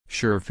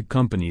Sherfick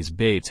Company's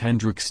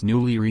Bates-Hendricks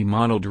newly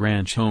remodeled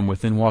ranch home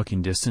within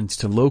walking distance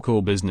to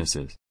local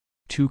businesses.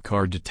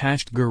 Two-car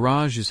detached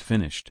garage is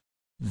finished.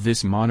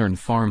 This modern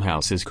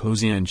farmhouse is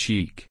cozy and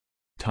chic.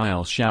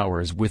 Tile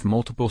showers with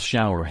multiple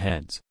shower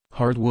heads,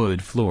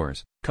 hardwood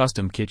floors,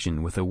 custom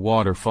kitchen with a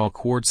waterfall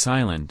quartz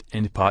island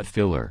and pot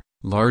filler,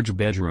 large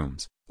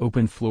bedrooms,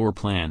 open floor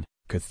plan,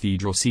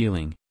 cathedral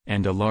ceiling,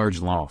 and a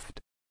large loft.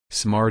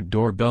 Smart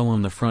doorbell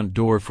on the front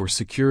door for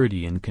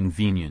security and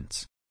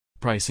convenience.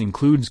 Price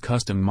includes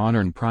custom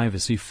modern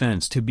privacy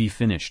fence to be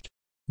finished.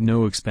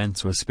 No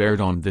expense was spared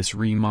on this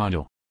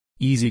remodel.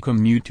 Easy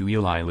commute to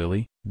Eli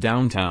Lilly,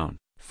 downtown,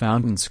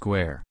 Fountain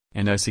Square,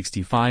 and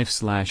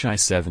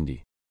I-65/I-70.